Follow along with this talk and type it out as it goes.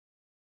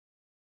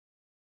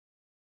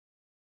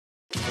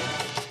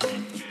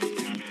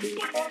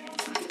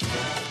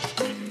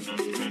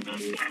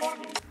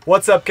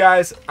What's up,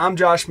 guys? I'm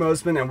Josh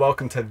Mosiman, and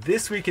welcome to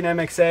This Week in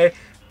MXA,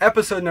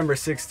 episode number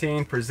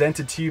 16,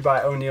 presented to you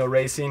by O'Neill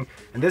Racing.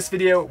 In this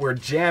video, we're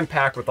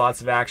jam-packed with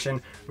lots of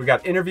action. We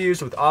got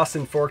interviews with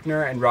Austin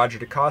Forkner and Roger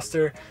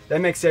Decoster. The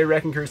MXA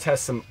Wrecking Crews has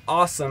some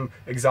awesome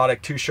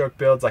exotic two-stroke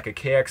builds like a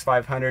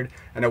KX500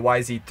 and a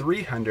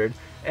YZ300,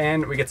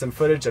 and we get some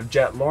footage of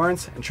Jet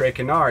Lawrence and Trey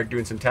Kennard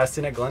doing some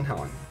testing at Glen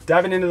Helen.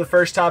 Diving into the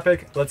first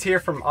topic, let's hear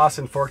from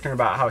Austin Forkner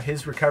about how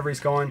his recovery's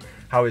going,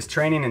 how his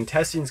training and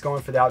testing is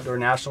going for the outdoor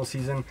national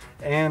season,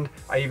 and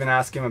I even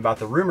asked him about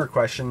the rumor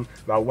question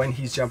about when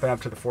he's jumping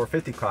up to the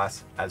 450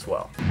 class as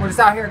well. We're just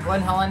out here at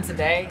Glen Helen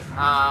today,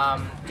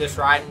 just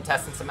riding,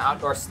 testing some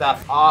outdoor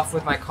stuff. Off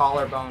with my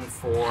collarbone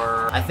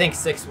for I think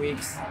 6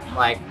 weeks,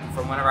 like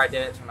from whenever I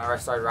did it to whenever I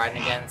started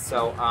riding again.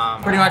 So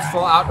pretty much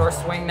full outdoor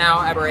swing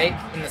now at break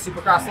in the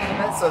Supercross a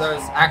little bit. So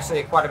there's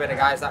actually quite a bit of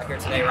guys out here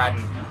today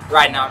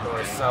riding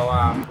outdoors.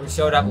 So we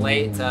showed up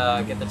late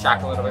to get the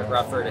track a little bit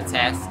rougher to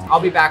test. I'll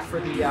be back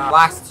for the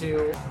last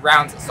 2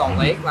 rounds at Salt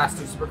Lake, last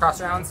 2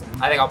 Supercross rounds.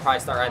 I think I'll probably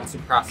start riding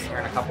Supercross here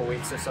in a couple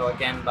weeks or so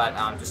again, but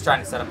just trying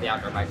to set up the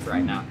outdoor bikes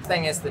right now. The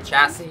thing is the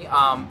chassis.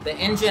 The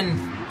engine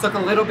took a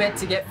little bit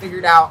to get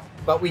figured out,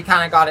 but we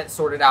kind of got it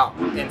sorted out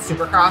in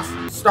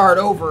Supercross. Start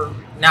over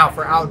now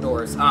for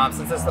outdoors.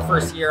 Since it's the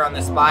first year on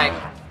this bike,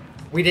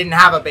 we didn't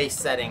have a base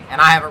setting, and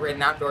I haven't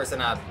ridden outdoors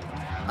in a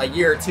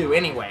year or 2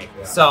 anyway.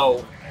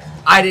 So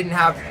I didn't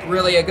have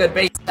really a good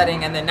base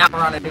setting, and then now we're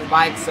on a new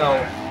bike, so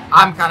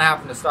I'm kind of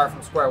having to start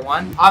from square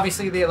one.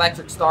 Obviously the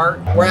electric start,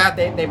 where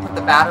they put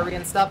the battery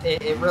and stuff,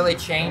 it really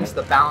changed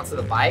the balance of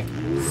the bike.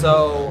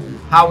 So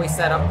how we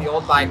set up the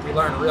old bike, we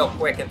learned real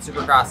quick in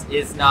Supercross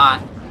is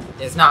not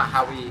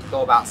how we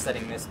go about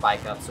setting this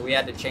bike up. So we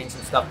had to change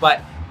some stuff,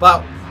 but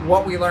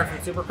what we learned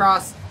from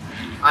Supercross,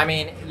 I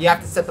mean, you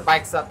have to set the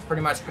bikes up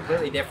pretty much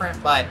completely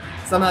different, but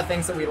some of the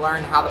things that we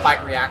learned, how the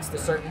bike reacts to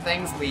certain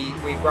things, we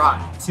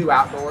brought to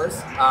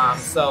outdoors.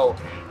 So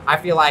I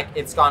feel like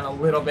it's gone a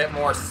little bit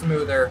more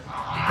smoother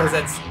because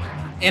it's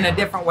in a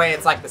different way.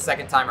 It's like the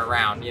second time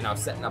around, you know,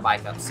 setting the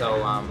bike up.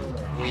 So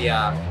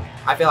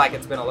I feel like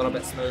it's been a little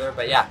bit smoother,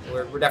 but yeah,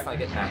 we're definitely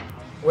getting there.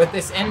 With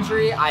this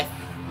injury, I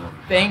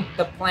think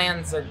the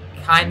plans are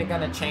kind of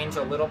going to change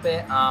a little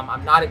bit.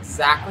 I'm not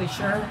exactly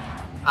sure,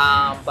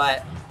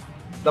 but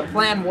the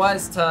plan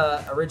was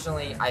to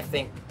originally, I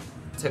think,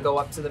 to go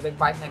up to the big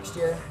bike next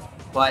year,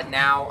 but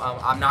now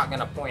I'm not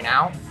going to point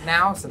out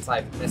now since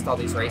I've missed all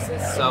these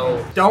races.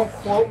 So don't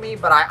quote me,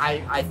 but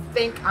I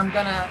think I'm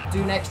going to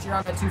do next year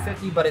on the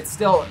 250, but it's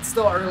still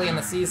early in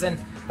the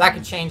season. That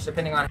could change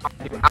depending on how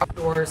I do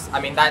outdoors. I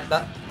mean,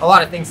 a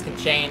lot of things can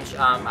change.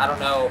 I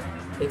don't know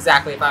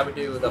exactly if I would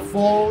do the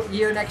full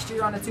year next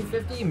year on a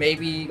 250,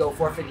 maybe go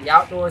 450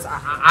 outdoors.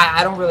 I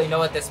don't really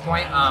know at this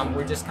point.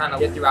 We just kind of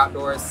get through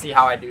outdoors, see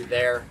how I do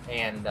there,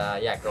 and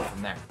yeah, go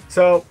from there.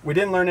 So we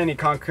didn't learn any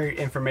concrete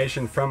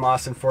information from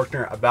Austin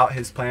Forkner about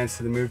his plans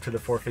to the move to the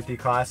 450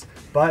 class,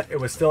 but it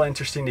was still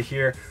interesting to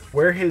hear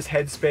where his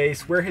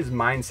headspace, where his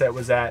mindset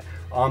was at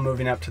on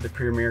moving up to the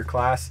premier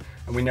class.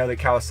 And we know that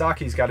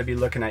Kawasaki's got to be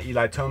looking at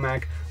Eli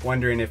Tomac,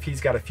 wondering if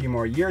he's got a few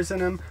more years in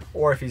him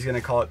or if he's going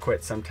to call it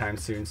quits sometime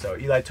soon. So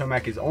Eli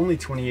Tomac is only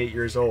 28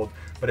 years old,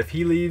 but if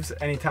he leaves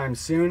anytime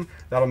soon,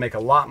 that'll make a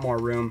lot more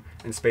room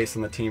and space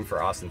on the team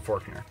for Austin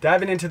Forkner.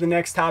 Diving into the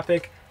next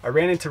topic, I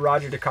ran into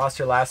Roger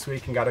Decoster last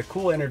week and got a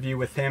cool interview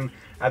with him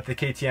at the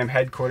KTM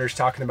headquarters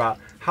talking about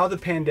how the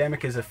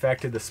pandemic has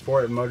affected the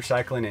sport of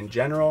motorcycling in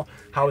general,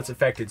 how it's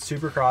affected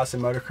Supercross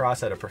and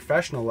motocross at a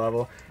professional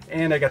level,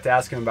 and I got to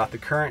ask him about the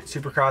current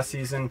Supercross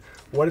season,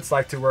 what it's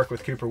like to work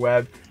with Cooper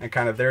Webb, and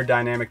kind of their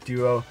dynamic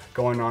duo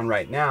going on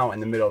right now in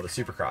the middle of the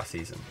Supercross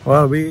season.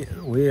 Well,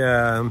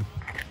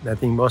 I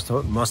think most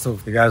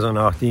of the guys on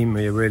our team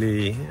are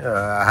really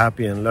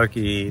happy and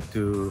lucky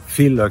to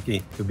feel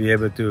lucky to be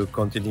able to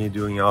continue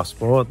doing our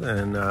sport,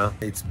 and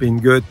it's been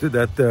good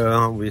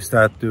that we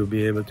start to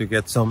be able to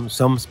get some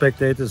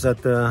spectators at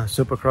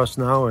Supercross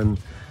now, and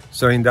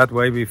so in that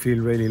way we feel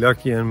really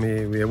lucky, and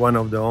we are one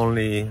of the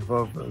only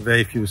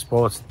very few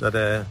sports that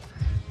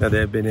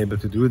have been able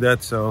to do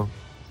that. So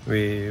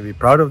we're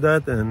proud of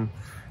that, and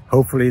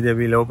hopefully they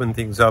will open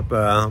things up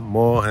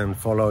more and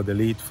follow the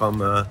lead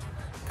from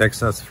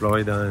Texas,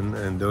 Florida,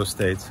 and those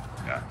states.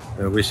 Yeah.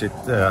 I wish it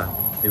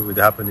would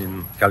happen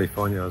in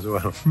California as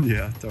well.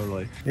 Yeah,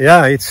 totally.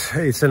 Yeah,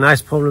 it's a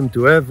nice problem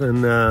to have,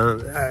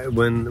 and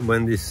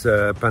when this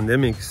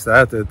pandemic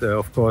started,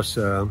 of course,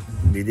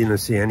 we didn't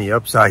see any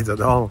upsides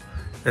at all.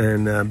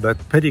 And but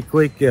pretty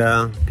quick,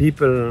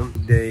 people,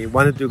 they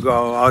wanted to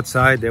go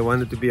outside, they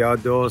wanted to be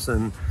outdoors,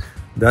 and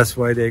that's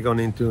why they gone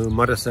into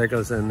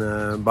motorcycles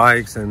and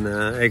bikes and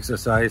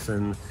exercise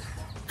and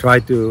try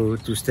to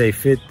stay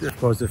fit. Of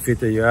course, the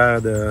fitter you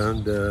are,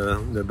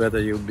 the better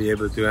you'll be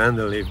able to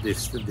handle if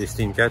this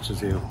thing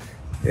catches you.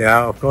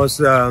 Yeah, of course,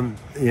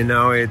 you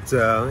know,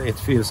 it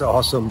feels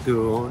awesome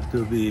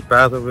to be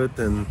part of it,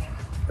 and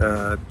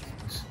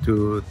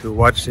to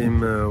watch him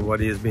what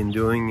he has been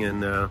doing,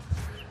 and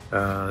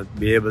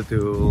be able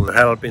to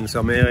help in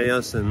some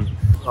areas, and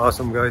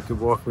awesome guy to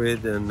work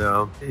with, and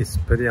it's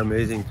pretty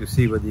amazing to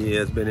see what he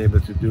has been able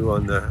to do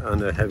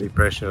under heavy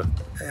pressure.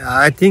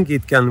 I think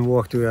it can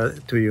work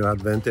to your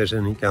advantage,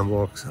 and he can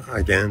work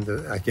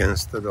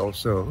against it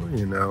also,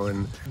 you know.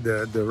 And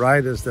the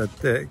riders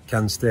that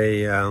can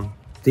stay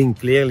think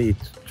clearly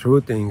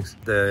through things,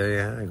 they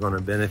are going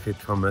to benefit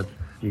from it.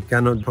 You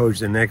cannot approach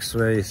the next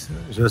race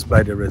just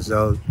by the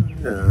result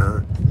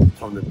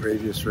from the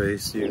previous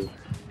race.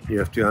 You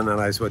have to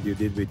analyze what you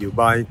did with your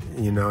bike,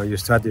 you know, your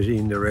strategy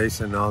in the race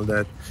and all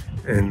that,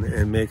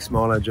 and make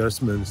small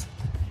adjustments.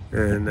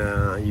 And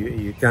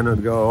you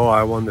cannot go, oh,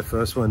 I won the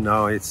first one,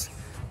 now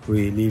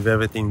we leave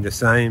everything the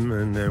same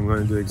and I'm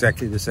going to do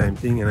exactly the same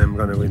thing and I'm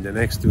going to win the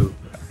next two.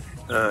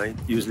 It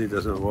usually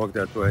doesn't work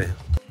that way.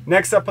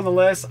 Next up on the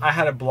list, I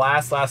had a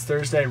blast last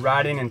Thursday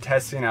riding and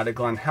testing out of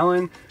Glen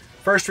Helen.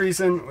 First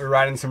reason, we were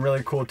riding some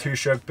really cool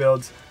two-stroke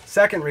builds.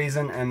 Second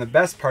reason, and the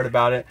best part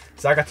about it,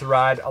 is I got to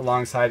ride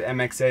alongside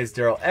MXA's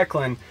Daryl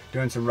Ecklund,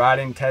 doing some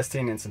riding,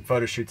 testing, and some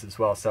photo shoots as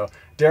well. So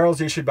Daryl's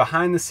usually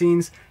behind the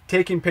scenes,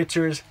 taking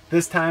pictures.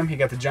 This time, he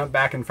got to jump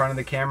back in front of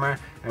the camera,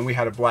 and we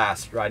had a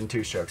blast riding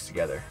two strokes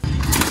together.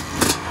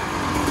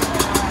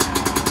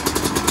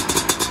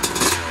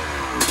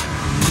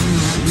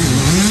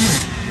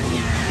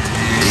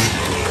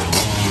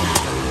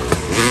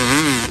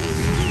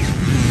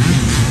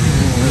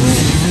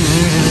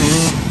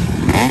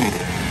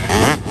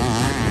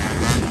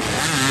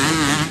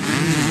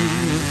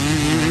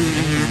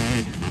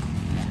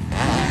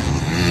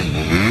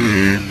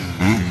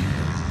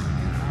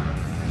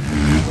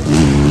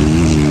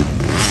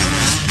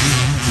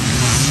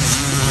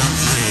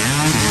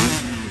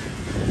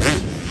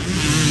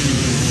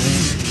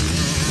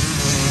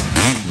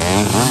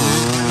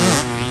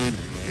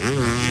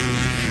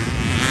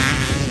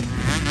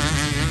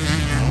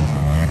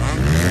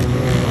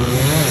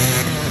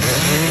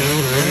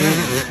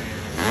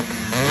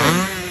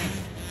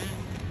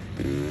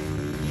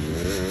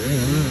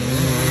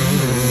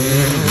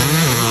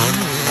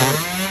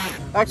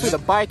 Actually, the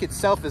bike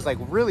itself is like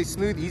really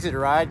smooth, easy to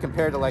ride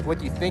compared to like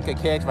what you think a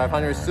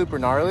KX500 is super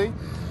gnarly.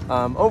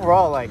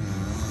 Overall, like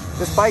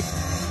this bike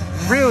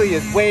really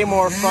is way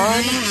more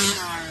fun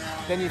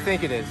than you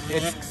think it is.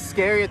 It's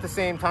scary at the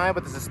same time,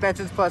 but the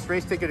suspensions plus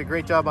Race Tick did a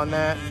great job on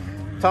that.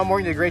 Tom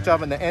Morgan did a great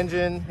job on the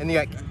engine, and you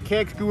got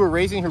KX Guru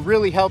Racing, who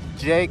really helped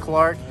Jay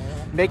Clark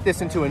make this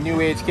into a new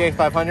age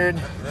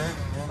KX500.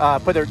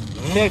 Put their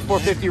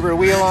KX450 rear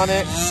wheel on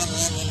it,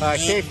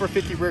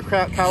 KX450 rear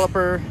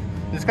caliper.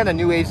 It's kind of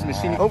new age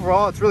machine.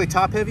 Overall, it's really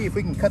top heavy. If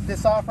we can cut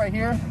this off right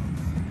here,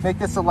 make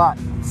this a lot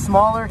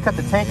smaller, cut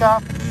the tank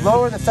off,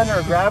 lower the center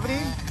of gravity,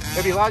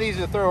 it'd be a lot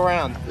easier to throw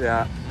around.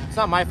 Yeah. It's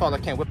not my fault I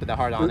can't whip it that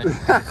hard on it.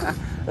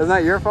 Isn't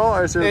that your fault?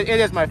 Or is it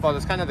is my fault.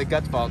 It's kind of the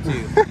gut's fault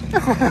too.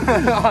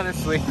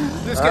 Honestly,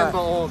 just getting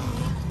old.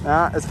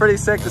 It's pretty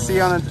sick to see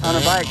you on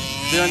a bike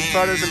doing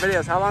photos and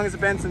videos. How long has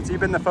it been since you've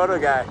been the photo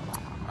guy?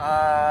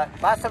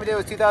 Last time I did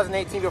was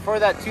 2018. Before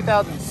that,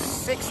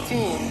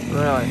 2016.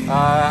 Really?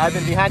 I've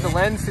been behind the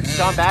lens since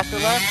John Baxter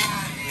left.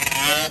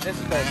 And this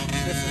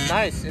is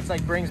nice. It's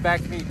like brings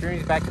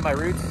me back to my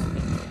roots,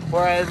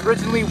 where I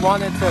originally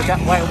wanted to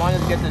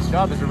get this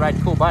job is to ride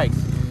cool bikes.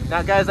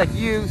 Now guys like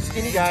you,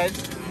 skinny guys,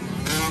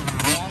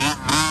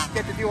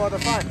 get to do all the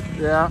fun.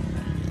 Yeah.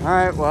 All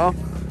right. Well,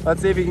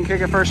 let's see if you can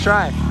kick it first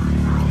try. All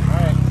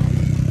right.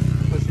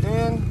 Push it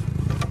in.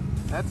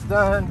 That's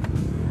done.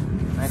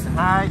 Nice and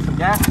high, some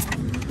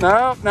gas.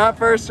 No, not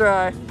first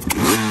try.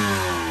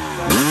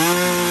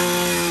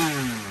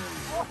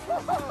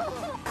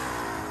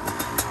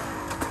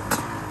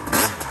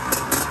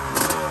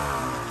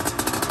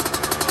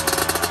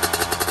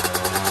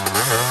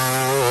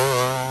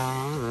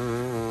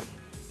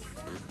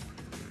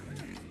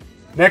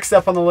 Next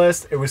up on the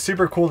list, it was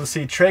super cool to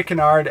see Trey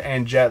Kennard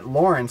and Jet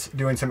Lawrence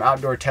doing some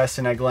outdoor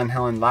testing at Glen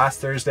Helen last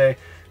Thursday.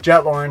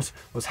 Jet Lawrence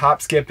was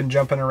hop, skip, and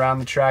jumping around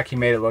the track. He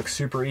made it look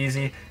super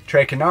easy.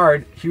 Trey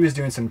Kennard, he was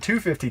doing some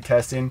 250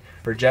 testing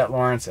for Jet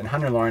Lawrence and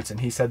Hunter Lawrence, and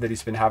he said that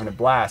he's been having a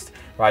blast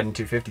riding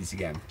 250s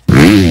again.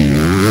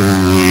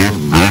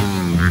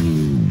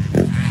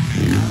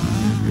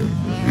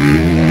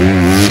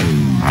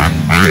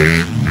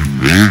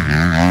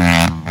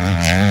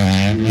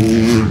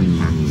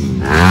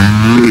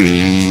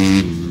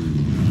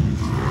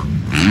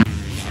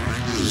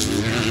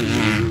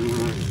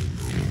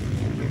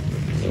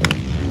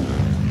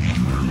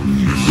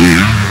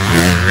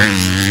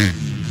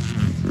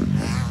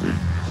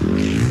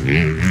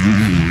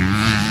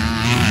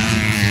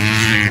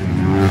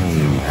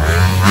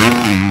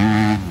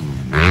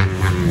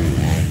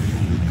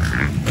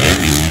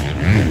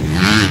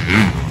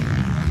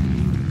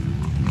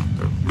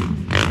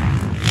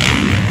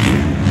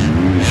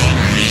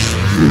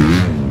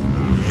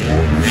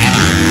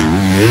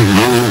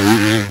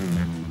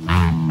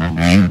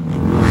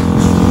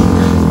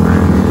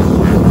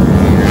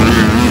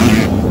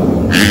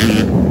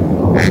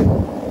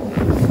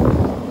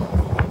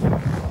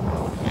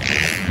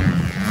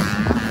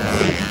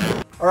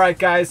 Alright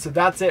guys, so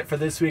that's it for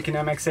this week in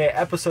MXA,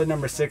 episode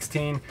number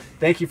 16.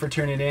 Thank you for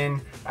tuning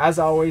in. As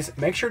always,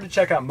 make sure to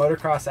check out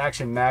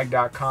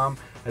motocrossactionmag.com,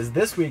 as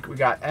this week we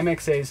got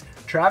MXA's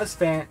Travis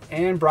Fant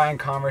and Brian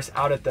Converse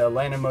out at the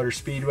Atlanta Motor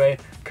Speedway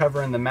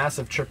covering the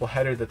massive triple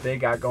header that they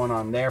got going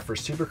on there for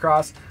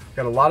Supercross. We've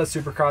got a lot of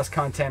Supercross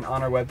content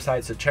on our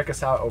website, so check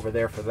us out over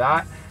there for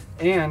that.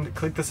 And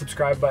click the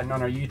subscribe button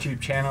on our YouTube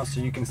channel so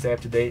you can stay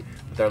up to date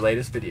with our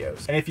latest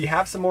videos. And if you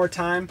have some more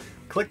time,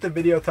 click the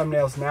video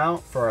thumbnails now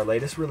for our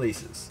latest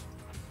releases.